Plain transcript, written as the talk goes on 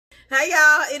Hey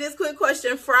y'all, it is Quick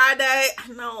Question Friday.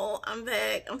 I know, I'm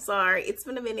back. I'm sorry. It's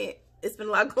been a minute. It's been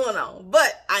a lot going on,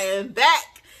 but I am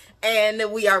back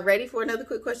and we are ready for another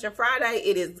Quick Question Friday.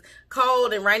 It is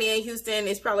cold and rainy in Houston.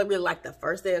 It's probably really like the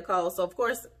first day of cold. So of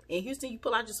course, in Houston, you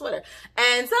pull out your sweater.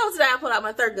 And so today I pulled out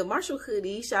my Thurgood Marshall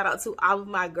hoodie. Shout out to all of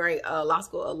my great law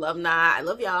school alumni. I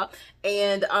love y'all.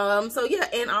 And so yeah,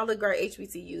 and all the great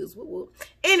HBCUs. Woo woo.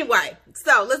 Anyway,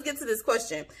 so let's get to this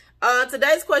question.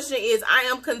 Today's question is, I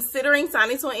am considering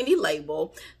signing to an indie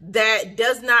label that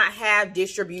does not have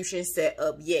distribution set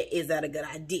up yet. Is that a good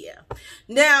idea?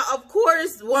 Now, of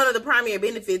course, one of the primary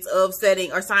benefits of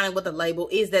setting or signing with a label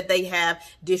is that they have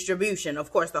distribution.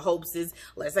 Of course, the hopes is,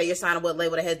 let's say you're signing with a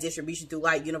label that has distribution through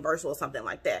like Universal or something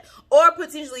like that, or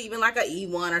potentially even like a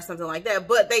E1 or something like that,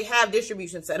 but they have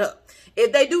distribution set up.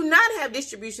 If they do not have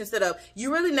distribution set up,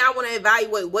 you really now want to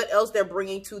evaluate what else they're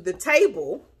bringing to the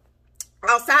table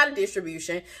outside of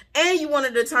distribution, and you want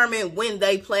to determine when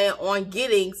they plan on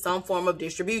getting some form of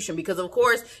distribution, because of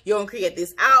course you're going to create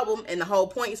this album and the whole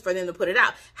point is for them to put it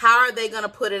out. How are they going to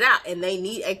put it out? And they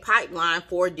need a pipeline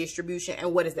for distribution,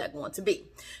 and what is that going to be?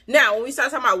 Now, when we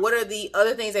start talking about what are the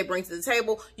other things they bring to the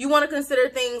table, you want to consider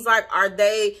things like, are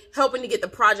they helping to get the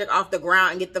project off the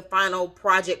ground and get the final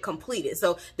project completed?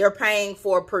 So they're paying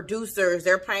for producers,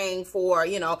 they're paying for,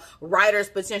 you know, writers,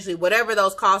 potentially, whatever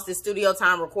those costs is, studio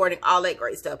time, recording, all that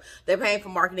great stuff. They're paying for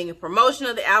marketing and promotion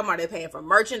of the album. Are they paying for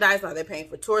merchandise? Are they paying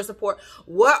for tour support?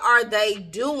 What are they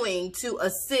doing to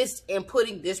assist in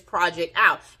putting this project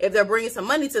out? If they're bringing some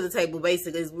money to the table,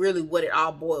 basically is really what it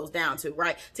all boils down to,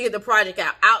 right? To get the project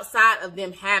out outside of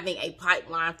them having a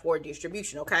pipeline for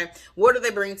distribution, okay? What are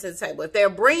they bringing to the table? If they're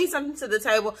bringing something to the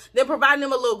table, then providing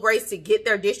them a little grace to get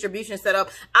their distribution set up,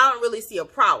 I don't really see a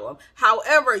problem.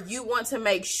 However, you want to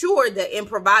make sure that in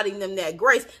providing them that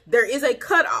grace, there is a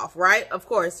cutoff, right? Of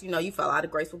course, you know, you fall out of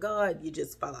grace with God, you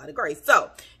just fall out of grace. So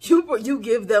you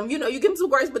give them, you know, you give them some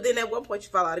grace, but then at one point you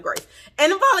fall out of grace.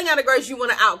 And in falling out of grace, you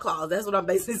want an out clause. That's what I'm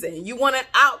basically saying. You want an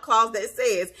out clause that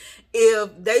says,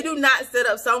 if they do not set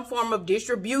up some form of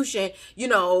distribution, you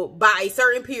know, by a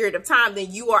certain period of time,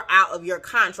 then you are out of your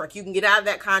contract. You can get out of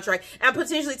that contract and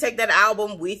potentially take that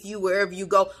album with you wherever you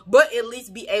go, but at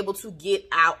least be able to get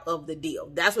out of the deal.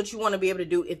 That's what you want to be able to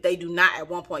do if they do not at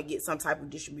one point get some type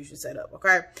of distribution set up,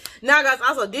 okay? Now, guys,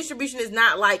 also, distribution is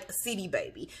not like CD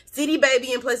Baby. CD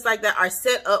Baby and places like that are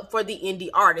set up for the indie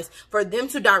artists, for them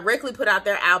to directly put out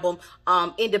their album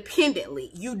independently.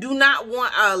 You do not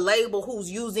want a label who's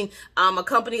using a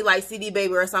company like CD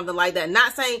Baby or something like that.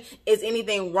 Not saying it's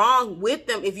anything wrong with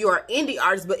them if you are indie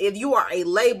artists, but if you are a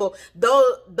label,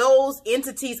 those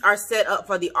entities are set up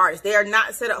for the artists. They are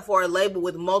not set up for a label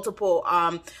with multiple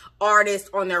artists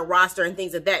on their roster and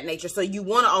things of that nature. So you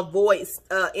want to avoid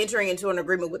entering into an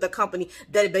agreement with a company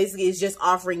that basically is just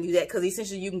offering you that, because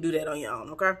essentially you can do that on your own,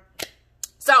 okay?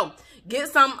 So get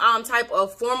some type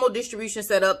of formal distribution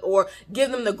set up, or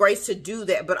give them the grace to do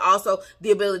that, but also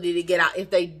the ability to get out if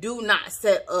they do not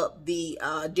set up the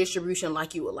distribution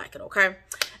like you would like it, okay?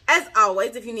 As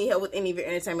always, if you need help with any of your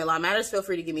entertainment law matters, feel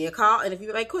free to give me a call. And if you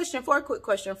have a question for a Quick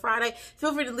Question Friday,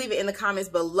 feel free to leave it in the comments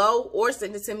below or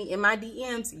send it to me in my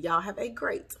DMs. Y'all have a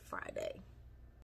great Friday.